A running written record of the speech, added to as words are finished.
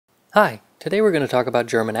Hi, today we're going to talk about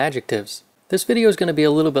German adjectives. This video is going to be a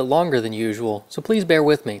little bit longer than usual, so please bear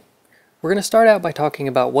with me. We're going to start out by talking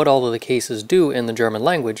about what all of the cases do in the German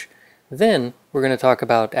language. Then we're going to talk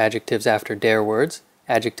about adjectives after der words,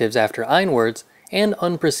 adjectives after Ein-Words, and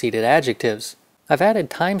unpreceded adjectives. I've added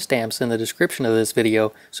timestamps in the description of this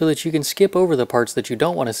video so that you can skip over the parts that you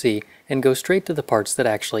don't want to see and go straight to the parts that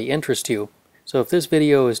actually interest you. So if this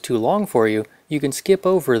video is too long for you, you can skip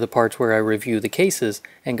over the parts where I review the cases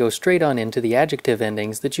and go straight on into the adjective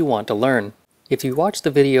endings that you want to learn. If you watch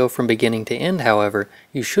the video from beginning to end, however,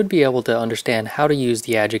 you should be able to understand how to use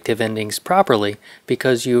the adjective endings properly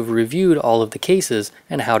because you've reviewed all of the cases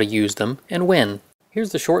and how to use them and when.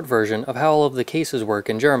 Here's the short version of how all of the cases work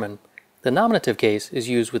in German. The nominative case is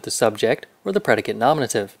used with the subject or the predicate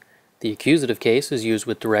nominative. The accusative case is used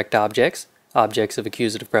with direct objects, objects of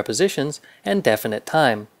accusative prepositions, and definite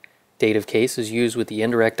time. Dative case is used with the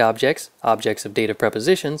indirect objects, objects of dative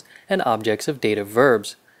prepositions, and objects of dative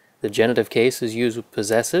verbs. The genitive case is used with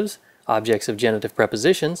possessives, objects of genitive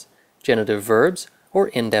prepositions, genitive verbs, or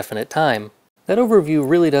indefinite time. That overview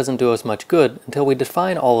really doesn't do us much good until we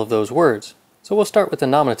define all of those words. So we'll start with the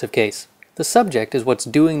nominative case. The subject is what's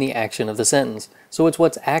doing the action of the sentence, so it's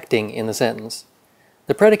what's acting in the sentence.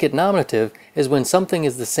 The predicate nominative is when something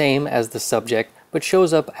is the same as the subject but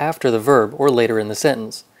shows up after the verb or later in the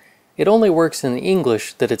sentence. It only works in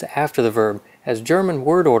English that it's after the verb, as German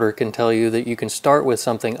word order can tell you that you can start with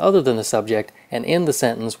something other than the subject and end the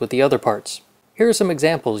sentence with the other parts. Here are some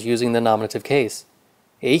examples using the nominative case.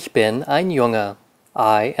 Ich bin ein Junge.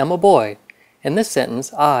 I am a boy. In this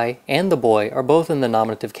sentence, I and the boy are both in the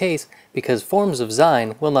nominative case because forms of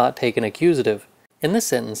sein will not take an accusative. In this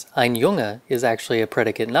sentence, ein Junge is actually a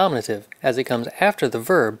predicate nominative, as it comes after the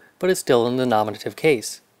verb, but is still in the nominative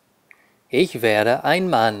case. Ich werde ein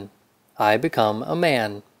Mann. I become a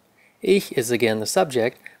man. Ich is again the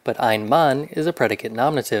subject, but ein Mann is a predicate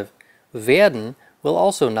nominative. Werden will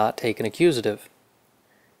also not take an accusative.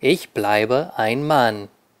 Ich bleibe ein Mann.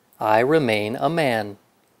 I remain a man.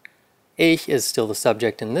 Ich is still the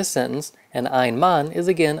subject in this sentence, and ein Mann is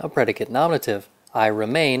again a predicate nominative. I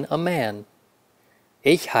remain a man.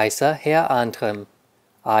 Ich heiße Herr Antrim.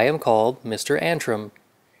 I am called Mr. Antrim.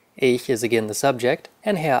 Ich is again the subject,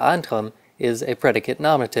 and Herr Antrim is a predicate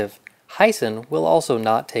nominative. Heißen will also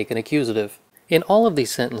not take an accusative. In all of these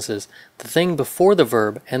sentences, the thing before the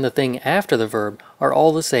verb and the thing after the verb are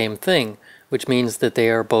all the same thing, which means that they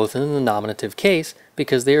are both in the nominative case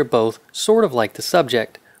because they are both sort of like the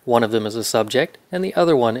subject. One of them is a subject, and the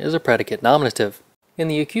other one is a predicate nominative. In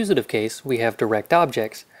the accusative case, we have direct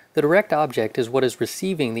objects. The direct object is what is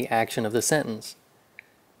receiving the action of the sentence.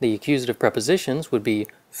 The accusative prepositions would be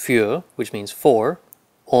für, which means for,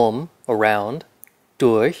 around,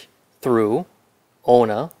 durch, through,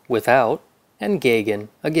 ohne, without, and gegen,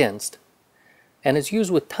 against. And it's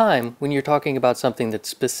used with time when you're talking about something that's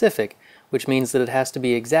specific, which means that it has to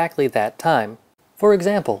be exactly that time. For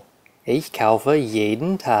example, ich kaufe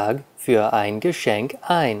jeden Tag für ein Geschenk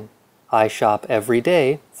ein. I shop every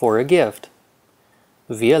day for a gift.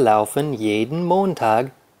 Wir laufen jeden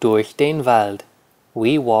Montag durch den Wald.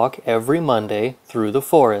 We walk every Monday through the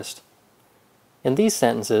forest. In these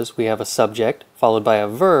sentences, we have a subject followed by a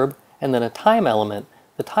verb and then a time element.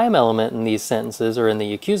 The time element in these sentences are in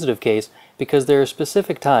the accusative case because there are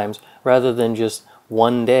specific times rather than just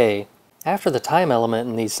one day. After the time element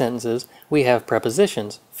in these sentences, we have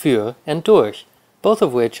prepositions, für and durch, both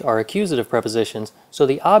of which are accusative prepositions, so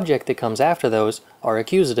the object that comes after those are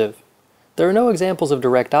accusative. There are no examples of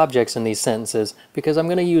direct objects in these sentences because I'm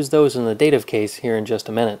going to use those in the dative case here in just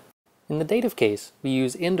a minute. In the dative case, we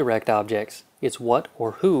use indirect objects. It's what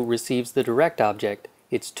or who receives the direct object.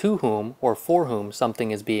 It's to whom or for whom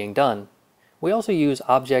something is being done. We also use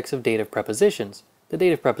objects of dative prepositions. The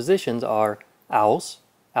dative prepositions are aus,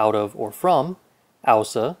 out of or from,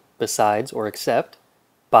 außer, besides or except,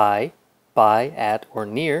 bei, at or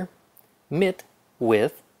near, mit,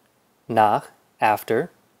 with, nach, after,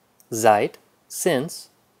 seit, since,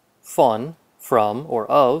 von, from or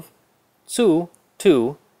of, zu,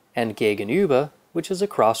 to, and gegenüber, which is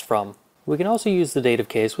across from. We can also use the dative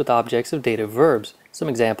case with objects of dative verbs. Some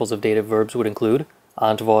examples of dative verbs would include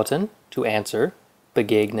antworten, to answer,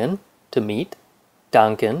 begegnen, to meet,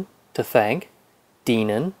 danken, to thank,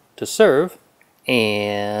 dienen, to serve,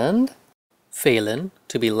 and fehlen,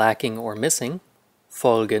 to be lacking or missing,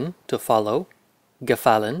 folgen, to follow,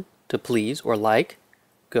 gefallen, to please or like,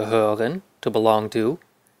 gehören, to belong to,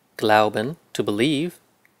 glauben, to believe,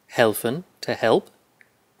 helfen, to help,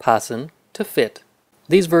 passen, to fit.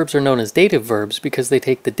 These verbs are known as dative verbs because they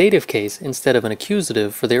take the dative case instead of an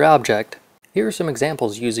accusative for their object. Here are some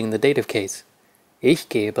examples using the dative case. Ich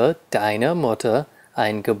gebe deiner Mutter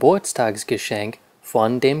ein Geburtstagsgeschenk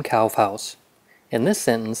von dem Kaufhaus. In this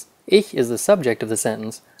sentence, ich is the subject of the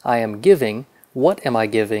sentence, I am giving, what am I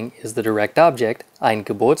giving is the direct object, ein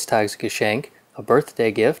Geburtstagsgeschenk, a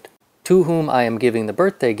birthday gift. To whom I am giving the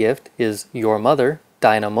birthday gift is your mother,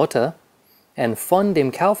 deine Mutter. And von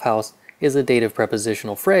dem Kaufhaus is a dative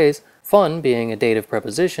prepositional phrase, von being a dative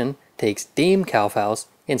preposition takes dem Kaufhaus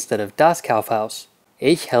instead of das Kaufhaus.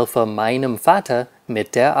 Ich helfe meinem Vater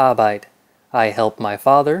mit der Arbeit. I help my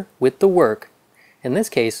father with the work. In this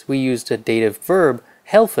case, we used a dative verb,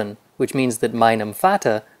 helfen, which means that meinem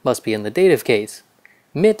Vater must be in the dative case.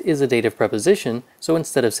 Mit is a dative preposition, so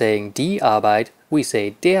instead of saying die Arbeit, we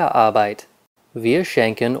say der Arbeit. Wir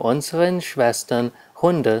schenken unseren Schwestern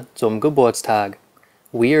Hunde zum Geburtstag.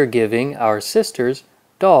 We are giving our sisters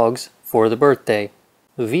dogs for the birthday.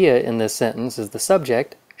 Wir in this sentence is the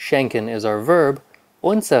subject, schenken is our verb,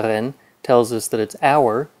 unseren tells us that it's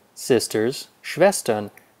our, sisters, Schwestern.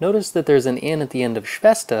 Notice that there's an in at the end of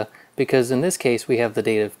Schwester because in this case we have the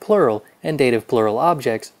dative plural, and dative plural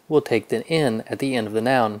objects will take the in at the end of the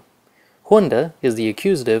noun. Hunde is the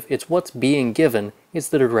accusative, it's what's being given, it's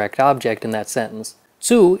the direct object in that sentence.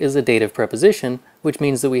 Zu is a dative preposition, which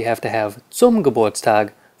means that we have to have zum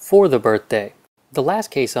Geburtstag, for the birthday. The last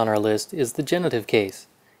case on our list is the genitive case.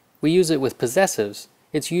 We use it with possessives.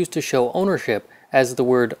 It's used to show ownership, as the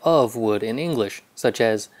word of would in English, such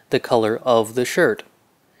as the color of the shirt.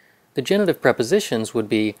 The genitive prepositions would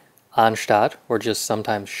be anstatt, or just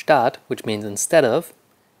sometimes statt, which means instead of,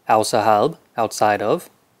 außerhalb, outside of,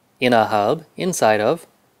 innerhalb, inside of,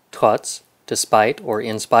 trotz, despite or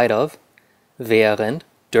in spite of, während,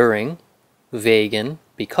 during, wegen,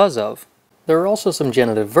 because of. There are also some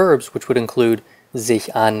genitive verbs which would include sich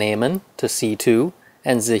annehmen, to see to,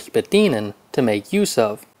 and sich bedienen, to make use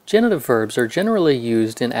of. Genitive verbs are generally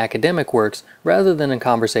used in academic works rather than in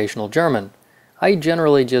conversational German. I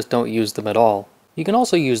generally just don't use them at all. You can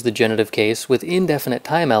also use the genitive case with indefinite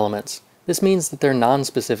time elements. This means that they're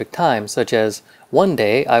non-specific time, such as, one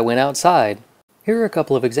day I went outside. Here are a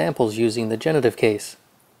couple of examples using the genitive case.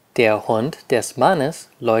 Der Hund des Mannes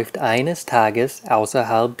läuft eines Tages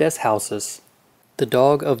außerhalb des Hauses. The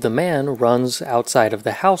dog of the man runs outside of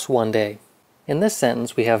the house one day. In this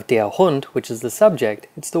sentence we have der Hund, which is the subject,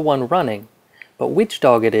 it's the one running. But which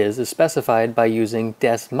dog it is specified by using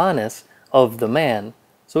des Mannes, of the man,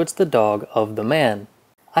 so it's the dog of the man.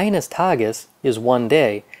 Eines Tages is one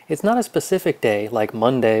day. It's not a specific day like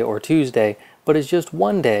Monday or Tuesday, but it's just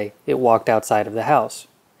one day it walked outside of the house.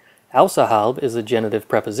 Außerhalb is a genitive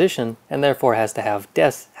preposition and therefore has to have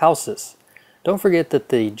des Hauses. Don't forget that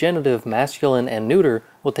the genitive masculine and neuter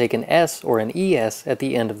will take an s or an es at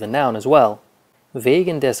the end of the noun as well.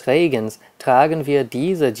 Wegen des Regens tragen wir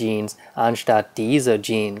diese Jeans anstatt diese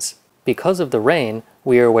Jeans. Because of the rain,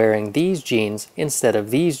 we are wearing these jeans instead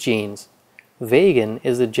of these jeans. Wegen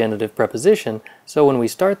is a genitive preposition, so when we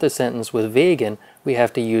start the sentence with wegen, we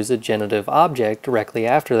have to use a genitive object directly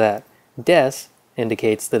after that. Des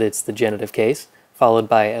indicates that it's the genitive case, followed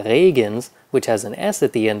by regens, which has an s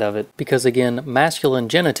at the end of it, because again, masculine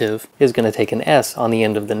genitive is going to take an s on the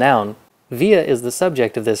end of the noun. Wir is the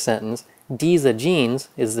subject of this sentence, diese jeans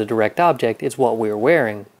is the direct object, it's what we're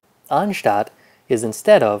wearing. Anstatt is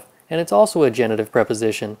instead of, and it's also a genitive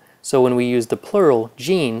preposition, so when we use the plural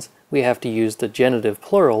jeans, we have to use the genitive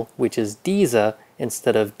plural, which is diese,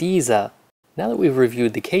 instead of diese. Now that we've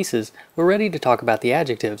reviewed the cases, we're ready to talk about the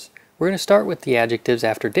adjectives. We're going to start with the adjectives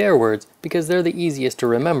after der words because they're the easiest to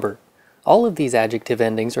remember. All of these adjective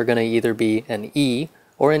endings are going to either be an e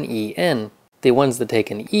or an en. The ones that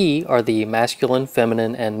take an e are the masculine,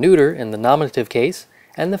 feminine, and neuter in the nominative case,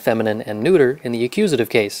 and the feminine and neuter in the accusative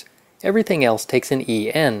case. Everything else takes an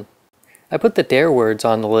en. I put the der words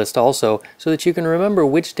on the list also so that you can remember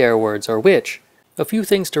which der words are which. A few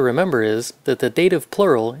things to remember is that the dative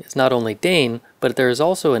plural is not only den, but there is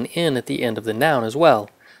also an in at the end of the noun as well.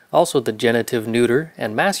 Also the genitive neuter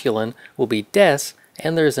and masculine will be des,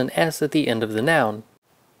 and there's an s at the end of the noun.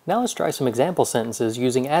 Now let's try some example sentences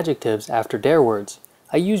using adjectives after der words.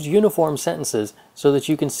 I used uniform sentences so that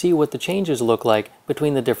you can see what the changes look like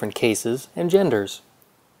between the different cases and genders.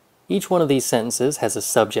 Each one of these sentences has a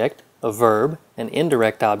subject, a verb, an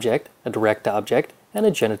indirect object, a direct object, and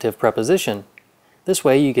a genitive preposition. This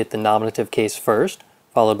way you get the nominative case first,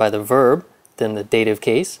 followed by the verb, then the dative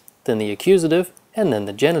case, then the accusative, and then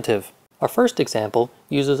the genitive. Our first example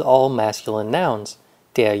uses all masculine nouns.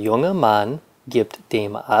 Der junge Mann gibt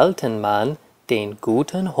dem alten Mann den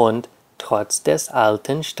guten Hund trotz des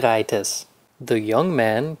alten Streites. The young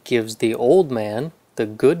man gives the old man the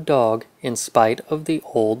good dog in spite of the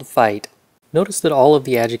old fight. Notice that all of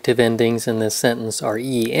the adjective endings in this sentence are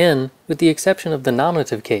en, with the exception of the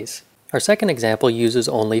nominative case. Our second example uses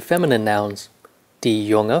only feminine nouns. Die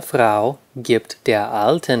junge Frau gibt der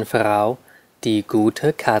alten Frau die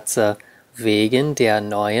gute Katze wegen der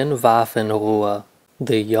neuen Waffenruhe.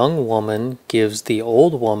 The young woman gives the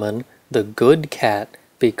old woman the good cat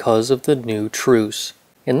because of the new truce.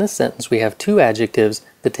 In this sentence we have two adjectives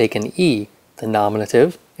that take an e, the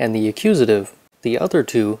nominative and the accusative. The other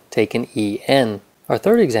two take an en. Our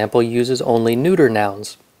third example uses only neuter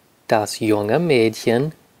nouns. Das junge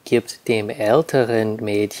Mädchen gibt dem älteren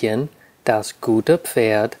Mädchen das gute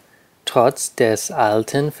Pferd trotz des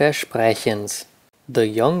alten Versprechens. The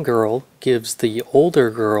young girl gives the older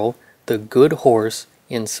girl the good horse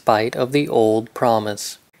in spite of the old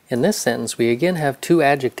promise. In this sentence we again have two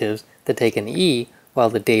adjectives that take an e, while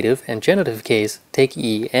the dative and genitive case take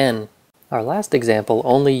en. Our last example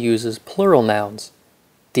only uses plural nouns.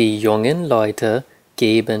 Die jungen Leute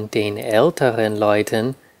geben den älteren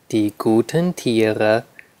Leuten die guten Tiere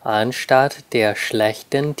anstatt der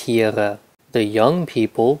schlechten Tiere. The young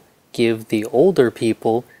people give the older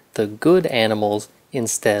people the good animals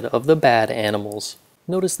instead of the bad animals.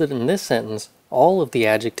 Notice that in this sentence, all of the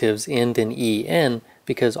adjectives end in en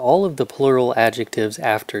because all of the plural adjectives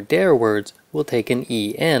after der words will take an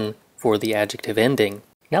en for the adjective ending.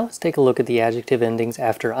 Now let's take a look at the adjective endings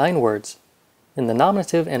after Ein-Words. In the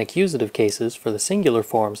nominative and accusative cases for the singular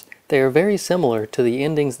forms, they are very similar to the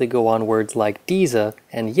endings that go on words like diese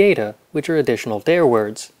and jede, which are additional der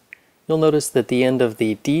words. You'll notice that the end of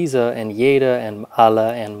the diese and jede and alle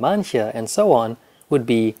and manche and so on would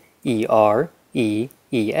be er, e,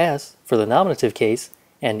 es for the nominative case,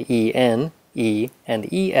 and en, e,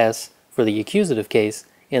 and es for the accusative case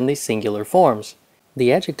in the singular forms.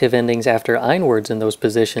 The adjective endings after Ein-Words in those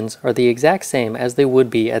positions are the exact same as they would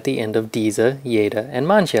be at the end of diese, jede, and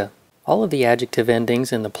manche. All of the adjective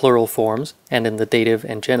endings in the plural forms and in the dative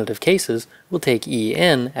and genitive cases will take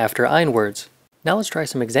en after Ein-Words. Now let's try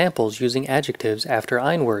some examples using adjectives after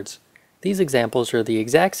Ein-Words. These examples are the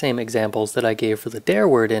exact same examples that I gave for the der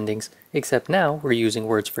word endings, except now we're using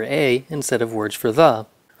words for a instead of words for the.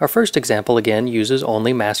 Our first example again uses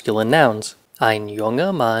only masculine nouns. Ein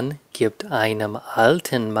junger Mann gibt einem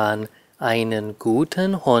alten Mann einen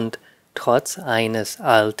guten Hund trotz eines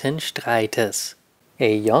alten Streites.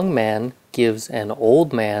 A young man gives an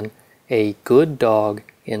old man a good dog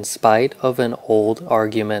in spite of an old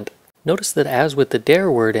argument. Notice that as with the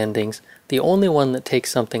der word endings, the only one that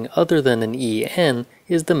takes something other than an en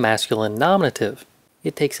is the masculine nominative.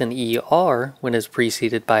 It takes an er when it's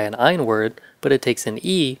preceded by an ein word, but it takes an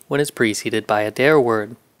e when it's preceded by a der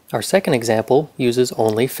word. Our second example uses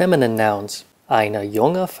only feminine nouns. Eine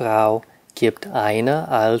junge Frau gibt einer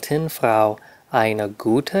alten Frau eine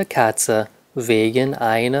gute Katze wegen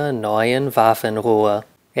einer neuen Waffenruhe.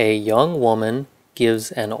 A young woman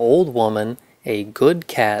gives an old woman a good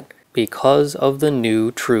cat because of the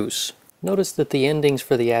new truce. Notice that the endings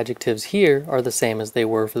for the adjectives here are the same as they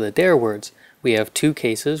were for the der words. We have two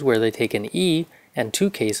cases where they take an e and two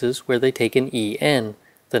cases where they take an en.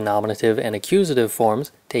 The nominative and accusative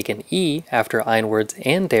forms take an e after Ein-Words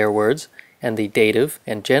and der words, and the dative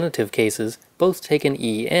and genitive cases both take an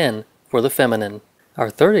en for the feminine. Our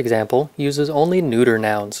third example uses only neuter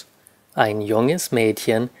nouns. Ein junges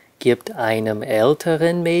Mädchen gibt einem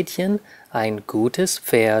älteren Mädchen ein gutes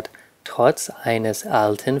Pferd trotz eines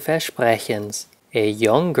alten Versprechens. A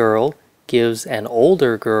young girl gives an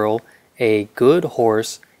older girl a good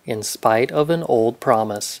horse in spite of an old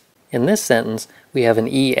promise. In this sentence, we have an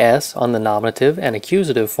es on the nominative and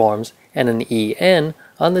accusative forms and an en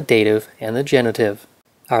on the dative and the genitive.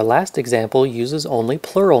 Our last example uses only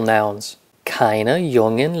plural nouns. Keine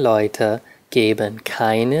jungen Leute geben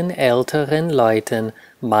keinen älteren Leuten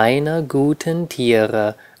meine guten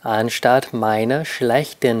Tiere anstatt meiner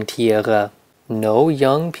schlechten Tiere. No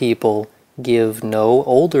young people give no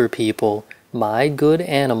older people my good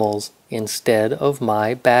animals instead of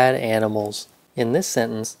my bad animals. In this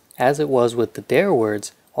sentence, as it was with the der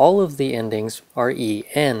words, all of the endings are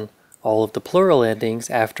en. All of the plural endings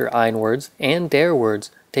after Ein-Words and der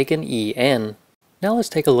words take an en. Now let's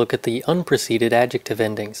take a look at the unpreceded adjective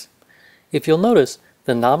endings. If you'll notice,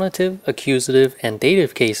 the nominative, accusative, and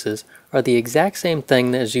dative cases are the exact same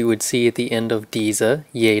thing as you would see at the end of diese,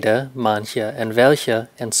 jede, manche, and welche,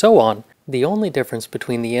 and so on. The only difference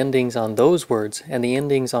between the endings on those words and the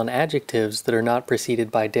endings on adjectives that are not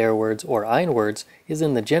preceded by der words or ein words is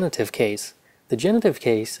in the genitive case. The genitive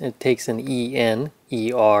case, it takes an en,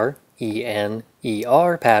 er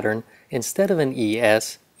pattern instead of an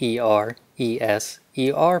es, er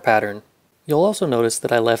pattern. You'll also notice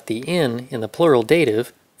that I left the in the plural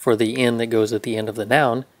dative for the N that goes at the end of the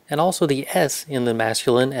noun, and also the S in the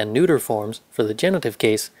masculine and neuter forms for the genitive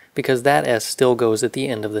case, because that S still goes at the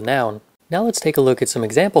end of the noun. Now let's take a look at some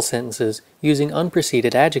example sentences using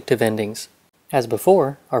unpreceded adjective endings. As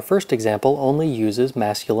before, our first example only uses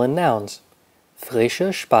masculine nouns.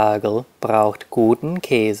 Frischer Spargel braucht guten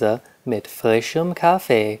Käse mit frischem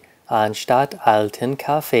Kaffee anstatt alten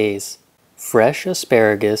Kaffees. Fresh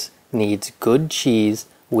asparagus needs good cheese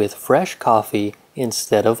with fresh coffee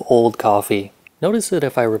instead of old coffee. Notice that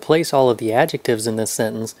if I replace all of the adjectives in this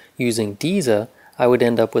sentence using diese, I would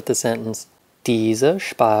end up with the sentence Dieser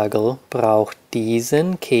Spargel braucht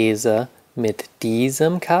diesen Käse mit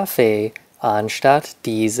diesem Kaffee anstatt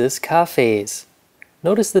dieses Kaffees.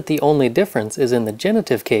 Notice that the only difference is in the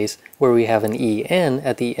genitive case, where we have an en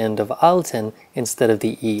at the end of alten instead of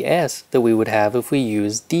the es that we would have if we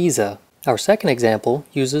use diese. Our second example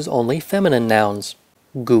uses only feminine nouns.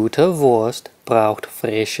 Gute Wurst braucht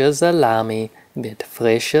frische Salami mit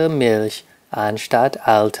frischer Milch anstatt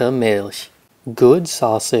alter Milch. Good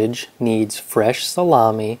sausage needs fresh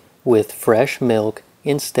salami with fresh milk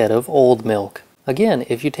instead of old milk. Again,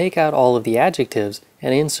 if you take out all of the adjectives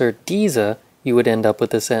and insert diese, you would end up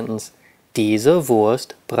with the sentence Diese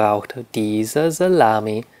Wurst braucht diese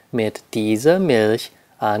Salami mit dieser Milch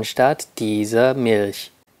anstatt dieser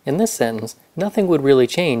Milch. In this sentence, nothing would really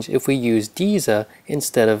change if we use diese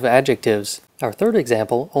instead of adjectives. Our third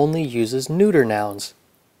example only uses neuter nouns.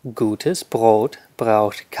 Gutes Brot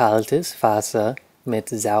braucht kaltes Wasser mit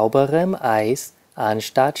sauberem Eis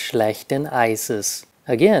anstatt schlechten Eises.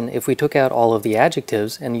 Again, if we took out all of the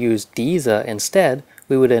adjectives and used diese instead,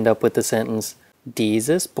 we would end up with the sentence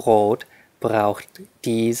Dieses Brot braucht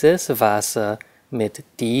dieses Wasser mit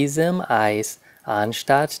diesem Eis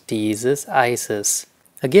anstatt dieses Eises.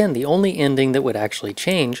 Again, the only ending that would actually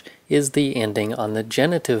change is the ending on the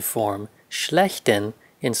genitive form, schlechten,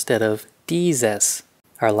 instead of dieses.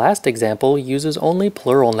 Our last example uses only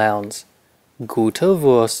plural nouns. Gute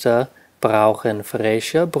Würste brauchen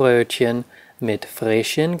frische Brötchen mit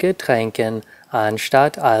frischen Getränken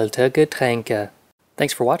anstatt alte Getränke.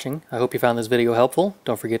 Thanks for watching. I hope you found this video helpful.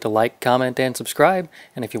 Don't forget to like, comment, and subscribe.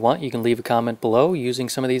 And if you want, you can leave a comment below using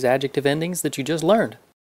some of these adjective endings that you just learned.